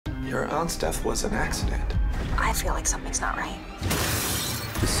Your aunt's death was an accident. I feel like something's not right.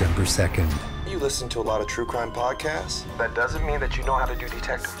 December 2nd. You listen to a lot of true crime podcasts. That doesn't mean that you know how to do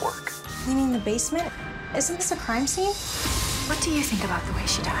detective work. Cleaning the basement? Isn't this a crime scene? What do you think about the way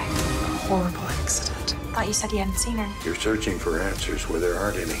she died? A horrible accident. Thought you said you hadn't seen her. You're searching for answers where there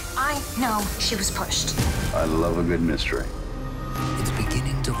aren't any. I know she was pushed. I love a good mystery. It's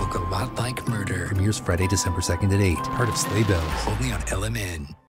beginning to look a lot like murder. Premieres Friday, December 2nd at 8. Part of Sleigh Bells. Only on LMN.